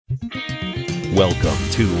Welcome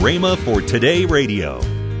to Rhema for Today Radio.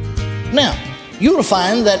 Now, you'll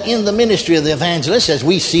find that in the ministry of the evangelist, as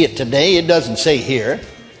we see it today, it doesn't say here,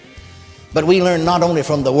 but we learn not only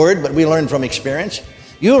from the Word, but we learn from experience.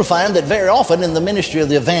 You'll find that very often in the ministry of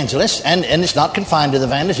the evangelist, and it's not confined to the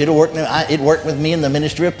evangelist, it worked with me in the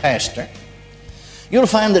ministry of pastor. You'll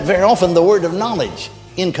find that very often the word of knowledge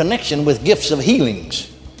in connection with gifts of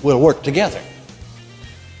healings will work together.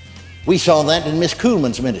 We saw that in Miss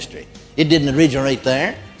Kuhlman's ministry. It didn't originate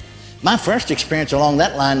there. My first experience along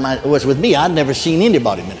that line was with me. I'd never seen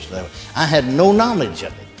anybody minister that way. I had no knowledge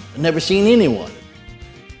of it. I'd never seen anyone.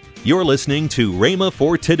 You're listening to Rhema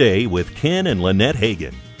for Today with Ken and Lynette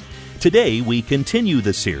Hagin. Today we continue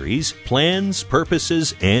the series Plans,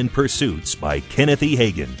 Purposes, and Pursuits by Kenneth E.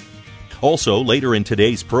 Hagin. Also, later in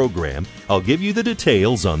today's program, I'll give you the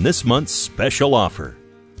details on this month's special offer.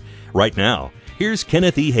 Right now, here's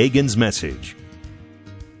Kenneth E. Hagin's message.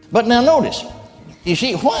 But now notice, you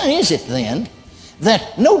see, why is it then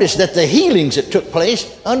that, notice that the healings that took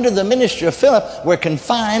place under the ministry of Philip were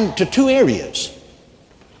confined to two areas?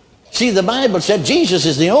 See, the Bible said Jesus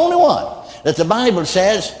is the only one that the Bible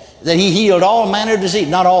says that he healed all manner of disease,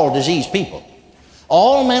 not all diseased people.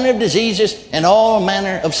 All manner of diseases and all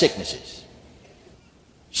manner of sicknesses.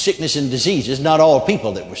 Sickness and diseases, not all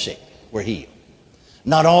people that were sick were healed.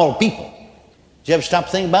 Not all people. Did you ever stop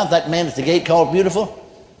to think about that man at the gate called Beautiful?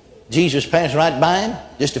 Jesus passed right by him,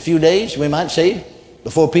 just a few days, we might say,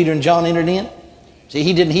 before Peter and John entered in. See,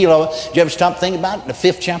 he didn't heal all. Did you ever stop to think about it? The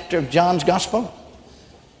 5th chapter of John's Gospel?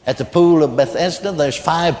 At the pool of Bethesda, there's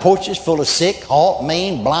 5 porches full of sick, halt,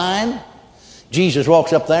 maimed, blind. Jesus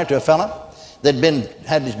walks up there to a fellow that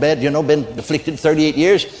had his bed, been afflicted 38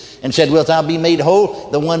 years, and said, "Wilt thou be made whole?"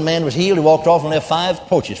 The one man was healed. He walked off and left 5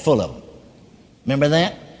 porches full of them. Remember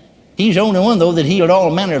that? He's the only one, though, that healed all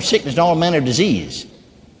manner of sickness and all manner of disease.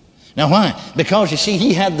 Now why? Because, you see,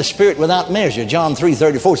 he had the Spirit without measure. John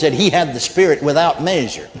 3:34 said he had the Spirit without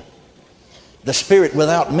measure. The Spirit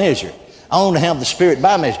without measure. I only have the Spirit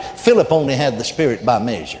by measure. Philip only had the Spirit by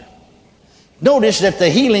measure. Notice that the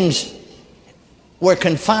healings were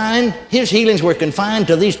confined, his healings were confined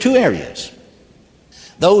to these two areas.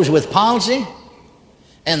 Those with palsy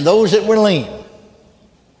and those that were lame.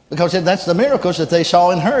 Because that's the miracles that they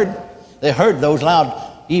saw and heard. They heard those loud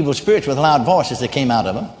evil spirits with loud voices that came out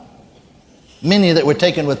of them. Many that were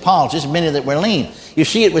taken with palsies, many that were lame. You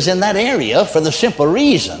see, it was in that area for the simple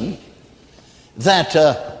reason that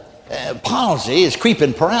palsy is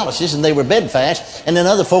creeping paralysis, and they were bedfast, and then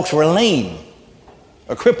other folks were lame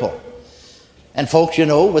or crippled. And folks,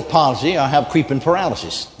 with palsy or have creeping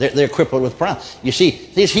paralysis. They're crippled with paralysis. You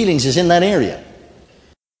see, these healings is in that area.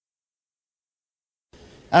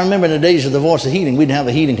 I remember in the days of the Voice of Healing, we'd have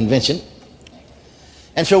a healing convention.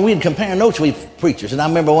 And so we'd compare notes with preachers. And I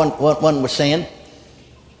remember one was saying,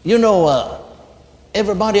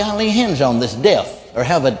 everybody I lay hands on that's deaf or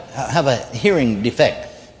have a hearing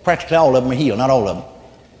defect, practically all of them are healed, not all of them.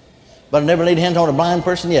 But I never laid hands on a blind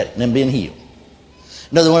person yet and them being healed.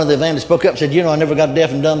 Another one of the evangelists spoke up and said, I never got a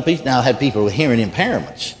deaf and dumb people. Now I had people with hearing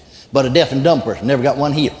impairments, but a deaf and dumb person, never got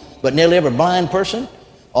one healed. But nearly every blind person,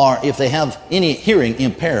 or if they have any hearing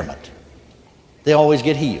impairment, they always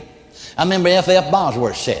get healed. I remember F.F.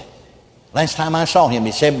 Bosworth said, last time I saw him,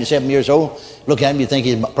 he's 77 years old. Look at him, you think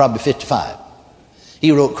he's probably 55.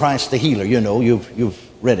 He wrote Christ the Healer, you've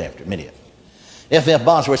read after many of them. F.F.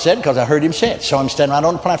 Bosworth said, because I heard him say it, saw him standing right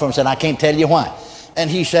on the platform and said, I can't tell you why. And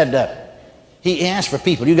he said, he asked for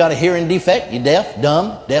people, you got a hearing defect, you deaf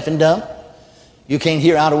and dumb. You can't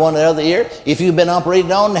hear out of one or the other ear. If you've been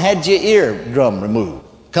operated on and had your eardrum removed,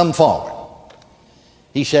 come forward.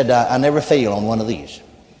 He said, I never fail on one of these.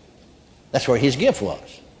 That's where his gift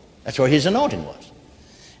was. That's where his anointing was.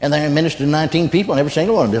 And they ministered to 19 people, and every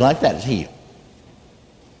single one of them did like that, is healed.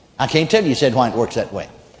 I can't tell you, he said, why it works that way.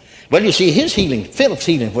 Well, you see, his healing, Philip's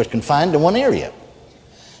healing, was confined to one area.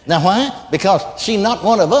 Now why? Because, see, not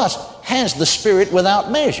one of us has the Spirit without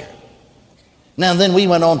measure. Now then we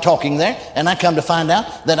went on talking there, and I come to find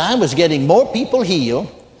out that I was getting more people healed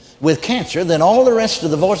with cancer than all the rest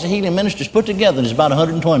of the Voice of Healing ministers put together. There's about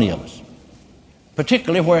 120 of us.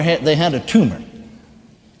 Particularly where they had a tumor.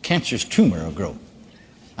 Cancer's tumor or growth.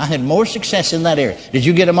 I had more success in that area. Did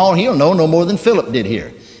you get them all healed? No more than Philip did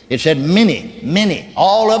here. It said many.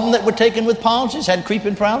 All of them that were taken with palsies had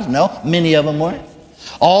creeping paralysis? No, many of them weren't.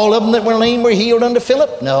 All of them that were lame were healed under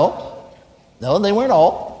Philip? No, they weren't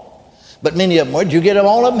all. But many of them were. Did you get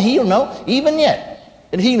all of them healed? No, even yet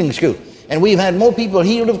in healing school. And we've had more people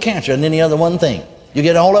healed of cancer than any other one thing. You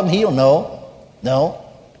get all of them healed? No.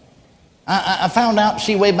 I found out,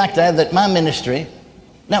 way back there that my ministry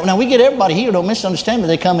Now we get everybody healed. Don't misunderstand me.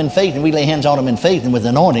 They come in faith and we lay hands on them in faith, and with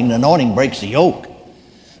anointing, the anointing breaks the yoke.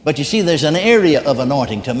 But you see, there's an area of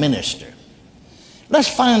anointing to minister. Let's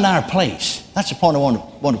find our place. That's the point I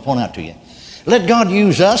want to point out to you. Let God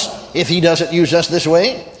use us. If he doesn't use us this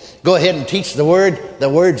way, go ahead and teach the word. The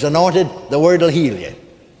word's anointed. The word will heal you.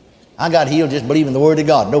 I got healed just believing the word of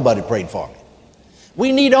God. Nobody prayed for me.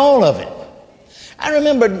 We need all of it. I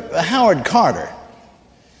remember Howard Carter.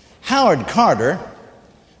 Howard Carter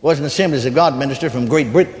was an Assemblies of God minister from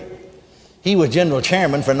Great Britain. He was general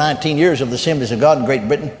chairman for 19 years of the Assemblies of God in Great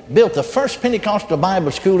Britain, built the first Pentecostal Bible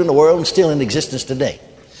school in the world and still in existence today.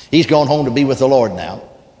 He's gone home to be with the Lord now.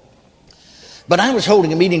 But I was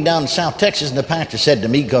holding a meeting down in South Texas, and the pastor said to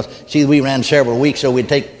me, because, see, we ran several weeks, so we'd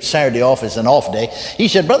take Saturday off as an off day. He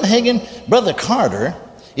said, Brother Hagin, Brother Carter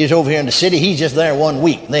is over here in the city. He's just there 1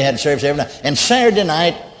 week. They had service every night. And Saturday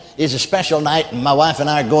night is a special night, and my wife and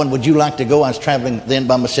I are going. Would you like to go? I was traveling then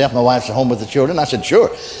by myself. My wife's at home with the children. I said, sure.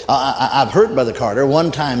 I've heard Brother Carter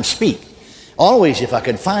one time speak. Always, if I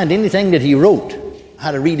could find anything that he wrote, I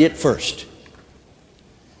had to read it first.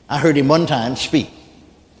 I heard him one time speak.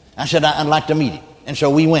 I said, I'd like to meet him. And so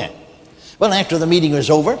we went. Well, after the meeting was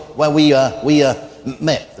over, well, we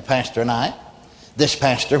met, the pastor and I. This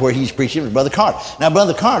pastor, where he's preaching, was Brother Carter. Now,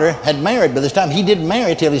 Brother Carter had married by this time. He didn't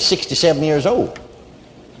marry till he's 67 years old.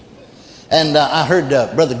 And I heard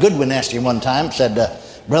Brother Goodwin ask him one time, said,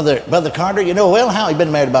 Brother Carter, you know, well, how? He'd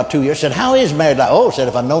been married about 2 years. Said, how is married? Said,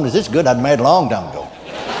 if I'd known it this good, I'd married a long time ago.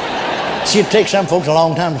 See, it'd take some folks a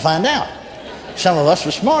long time to find out. Some of us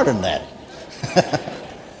were smarter than that.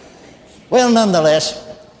 Well, nonetheless,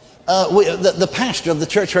 the pastor of the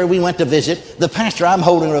church where we went to visit, the pastor I'm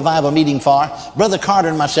holding a revival meeting for, Brother Carter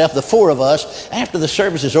and myself, the four of us, after the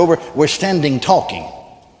service is over, we're standing talking.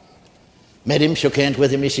 Met him, shook hands with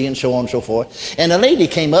him, you see, and so on and so forth. And a lady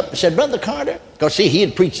came up and said, Brother Carter, because see, he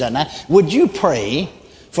had preached that night, would you pray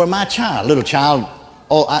for my child, little child,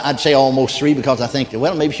 I'd say almost 3, because I think,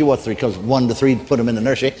 well, maybe she was 3, because 1 to 3 put him in the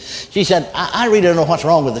nursery. She said, I really don't know what's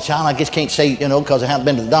wrong with the child. I just can't say, because I haven't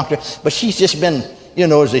been to the doctor. But she's just been,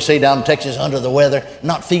 as they say down in Texas, under the weather,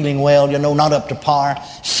 not feeling well, not up to par,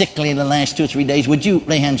 sickly in the last 2 or 3 days. Would you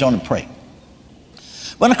lay hands on and pray?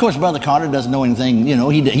 Well, of course, Brother Carter doesn't know anything,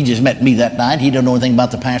 he just met me that night. He doesn't know anything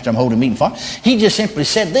about the pastor I'm holding a meeting for. He just simply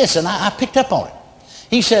said this, and I picked up on it.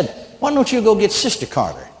 He said, why don't you go get Sister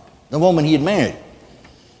Carter, the woman he had married,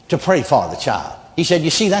 to pray for the child? He said,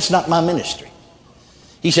 you see, that's not my ministry.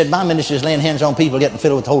 He said, my ministry is laying hands on people getting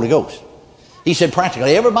filled with the Holy Ghost. He said,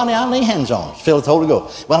 practically everybody I lay hands on is filled with the Holy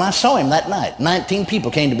Ghost. Well, I saw him that night. 19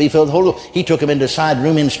 people came to be filled with the Holy Ghost. He took them into a side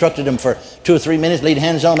room, instructed them for 2 or 3 minutes, laid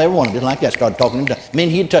hands on them, every one of them, just like that, started talking to them.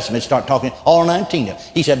 Men he had touched them, and started talking, all 19 of them.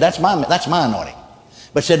 He said, that's my anointing.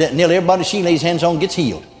 But said that nearly everybody she lays hands on gets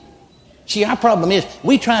healed. See, our problem is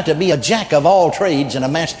we try to be a jack of all trades and a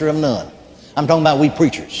master of none. I'm talking about we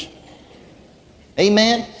preachers.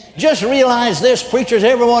 Amen? Just realize this, preachers,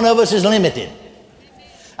 every one of us is limited.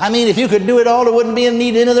 I mean, if you could do it all, there wouldn't be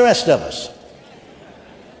any need of the rest of us.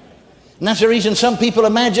 And that's the reason some people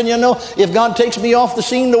imagine, if God takes me off the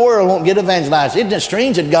scene, the world won't get evangelized. Isn't it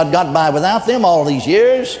strange that God got by without them all these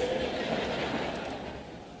years?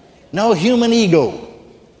 No human ego.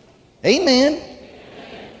 Amen.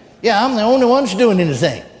 Yeah, I'm the only one that's doing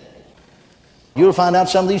anything. You'll find out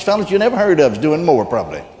some of these fellows you never heard of is doing more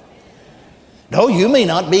probably. No, you may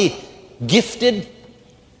not be gifted,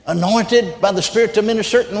 anointed by the Spirit to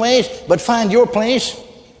minister certain ways, but find your place.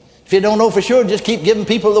 If you don't know for sure, just keep giving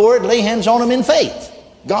people the word, lay hands on them in faith.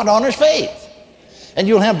 God honors faith. And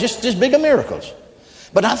you'll have just as big of miracles.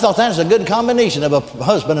 But I thought that was a good combination of a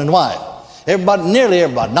husband and wife. Everybody, nearly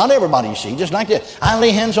everybody, not everybody you see, just like that. I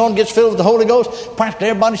lay hands on, gets filled with the Holy Ghost. Practically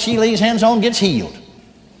everybody she lays hands on gets healed.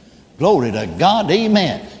 Glory to God,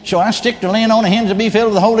 amen. So I stick to laying on the hands to be filled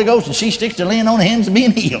with the Holy Ghost, and she sticks to laying on the hands to being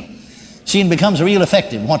healed. She becomes real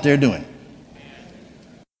effective in what they're doing.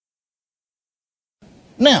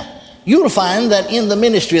 Now, you'll find that in the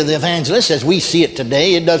ministry of the evangelist, as we see it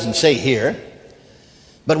today, it doesn't say here,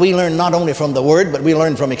 but we learn not only from the Word, but we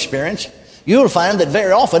learn from experience. You'll find that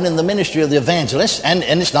very often in the ministry of the evangelist, and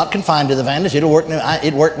it's not confined to the evangelist,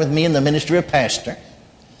 it worked with me in the ministry of pastor.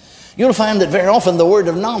 You'll find that very often the word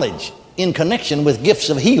of knowledge in connection with gifts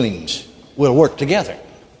of healings will work together.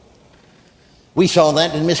 We saw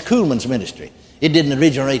that in Miss Kuhlman's ministry. It didn't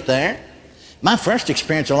originate there. My first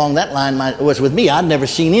experience along that line was with me. I'd never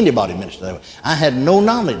seen anybody minister that way. I had no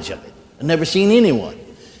knowledge of it. I'd never seen anyone.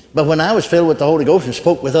 But when I was filled with the Holy Ghost and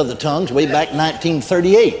spoke with other tongues way back in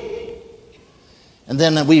 1938, and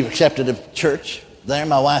then we accepted a church there,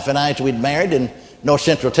 my wife and I, till we'd married in North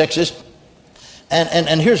Central Texas.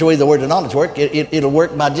 And here's the way the word of knowledge works. It'll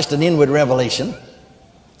work by just an inward revelation,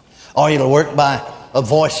 or it'll work by a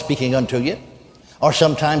voice speaking unto you, or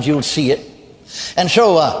sometimes you'll see it. And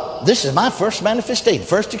so this is my first manifestation,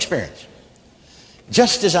 first experience.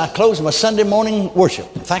 Just as I closed my Sunday morning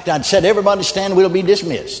worship, in fact, I'd said, everybody stand, we'll be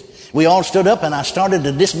dismissed. We all stood up and I started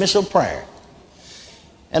the dismissal prayer.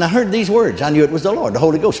 And I heard these words. I knew it was the Lord. The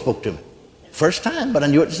Holy Ghost spoke to me. First time, but I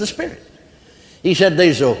knew it was the Spirit. He said,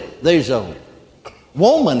 there's a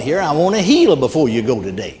woman here I want to heal before you go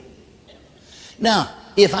today. Now,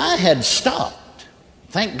 if I had stopped,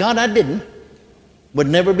 thank God I didn't, would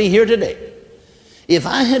never be here today. If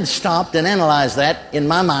I had stopped and analyzed that in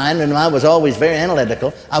my mind, and I was always very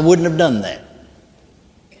analytical, I wouldn't have done that.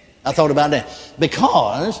 I thought about that.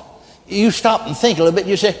 Because you stop and think a little bit,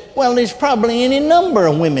 you say, well, there's probably any number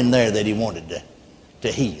of women there that he wanted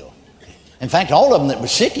to heal. In fact, all of them that were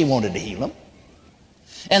sick, he wanted to heal them.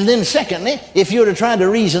 And then secondly, if you would have tried to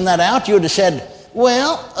reason that out, you would have said,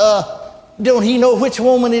 well, don't he know which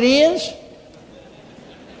woman it is?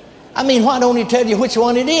 I mean, why don't he tell you which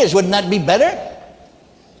one it is? Wouldn't that be better?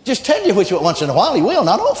 Just tell you which one. Once in a while he will,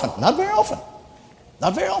 not often, not very often.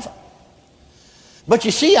 Not very often. But you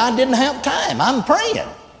see, I didn't have time. I'm praying.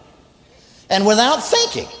 And without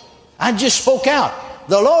thinking, I just spoke out.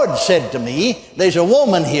 The Lord said to me, there's a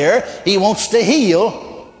woman here, he wants to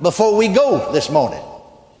heal before we go this morning.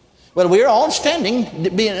 Well, we're all standing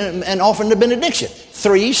and offering the benediction.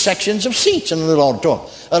 3 sections of seats in the little auditorium.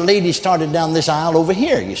 A lady started down this aisle over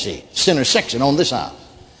here, you see. Center section on this aisle.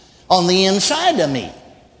 On the inside of me,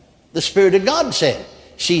 the Spirit of God said,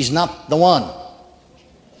 she's not the one.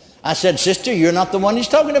 I said, sister, you're not the one he's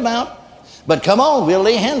talking about. But come on, we'll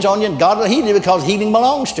lay hands on you and God will heal you because healing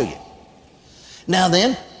belongs to you. Now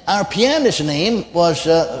then, our pianist's name was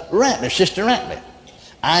Rattler, Sister Rattler.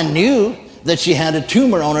 I knew that she had a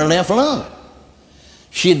tumor on her left lung.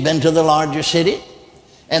 She had been to the larger city,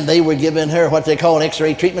 and they were giving her what they call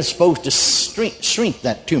X-ray treatment, supposed to shrink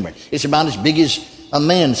that tumor. It's about as big as a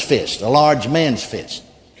man's fist, a large man's fist.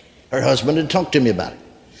 Her husband had talked to me about it.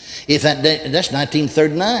 If that's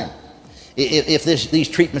 1939. If these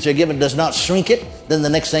treatments are given does not shrink it, then the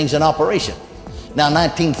next thing's an operation. Now,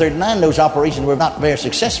 1939, those operations were not very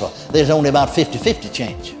successful. There's only about 50-50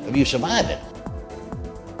 chance of you surviving.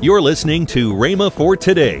 You're listening to Rhema for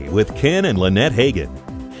Today with Ken and Lynette Hagin.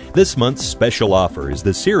 This month's special offer is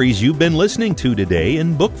the series you've been listening to today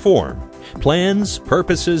in book form, Plans,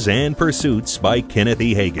 Purposes, and Pursuits by Kenneth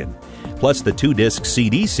E. Hagin, plus the 2-disc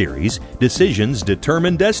CD series, Decisions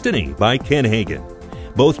Determine Destiny by Ken Hagin.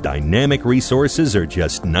 Both dynamic resources are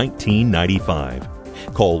just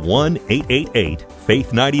 $19.95. Call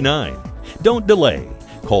 1-888-FAITH-99. Don't delay.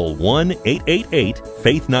 Call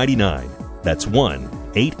 1-888-FAITH-99. That's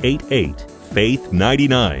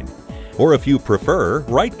 1-888-FAITH-99. Or if you prefer,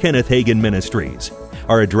 write Kenneth Hagin Ministries.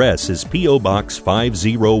 Our address is P.O. Box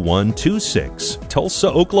 50126, Tulsa,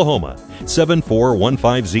 Oklahoma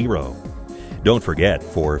 74150. Don't forget,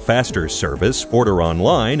 for faster service, order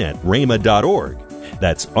online at rhema.org.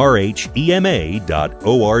 That's rhema.org.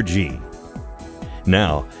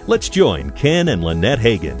 Now, let's join Ken and Lynette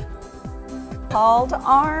Hagin. Call to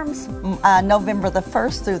Arms, November the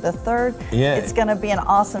 1st through the 3rd. Yeah. It's going to be an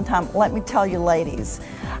awesome time. Let me tell you, ladies,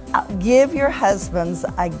 give your husbands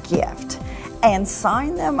a gift and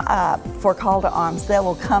sign them up for Call to Arms. They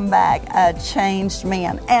will come back a changed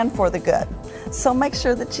man, and for the good. So make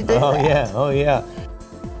sure that you do that. Oh, yeah.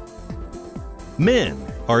 Men,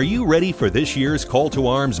 are you ready for this year's Call to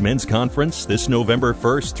Arms Men's Conference this November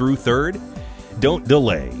 1st through 3rd? Don't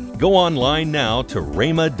delay. Go online now to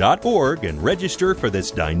rhema.org and register for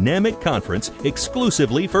this dynamic conference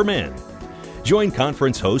exclusively for men. Join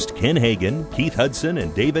conference host Ken Hagin, Keith Hudson,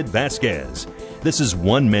 and David Vasquez. This is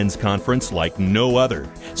one men's conference like no other,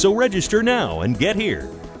 so register now and get here.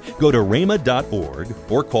 Go to rhema.org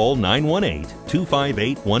or call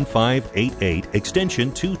 918-258-1588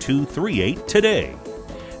 extension 2238 today.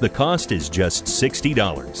 The cost is just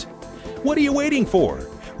 $60. What are you waiting for?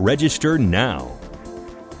 Register now.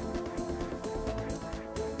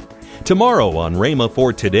 Tomorrow on Rhema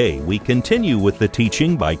for Today, we continue with the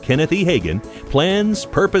teaching by Kenneth E. Hagin, Plans,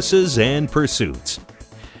 Purposes, and Pursuits.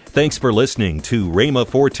 Thanks for listening to Rhema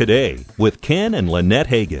for Today with Ken and Lynette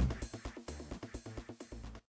Hagin.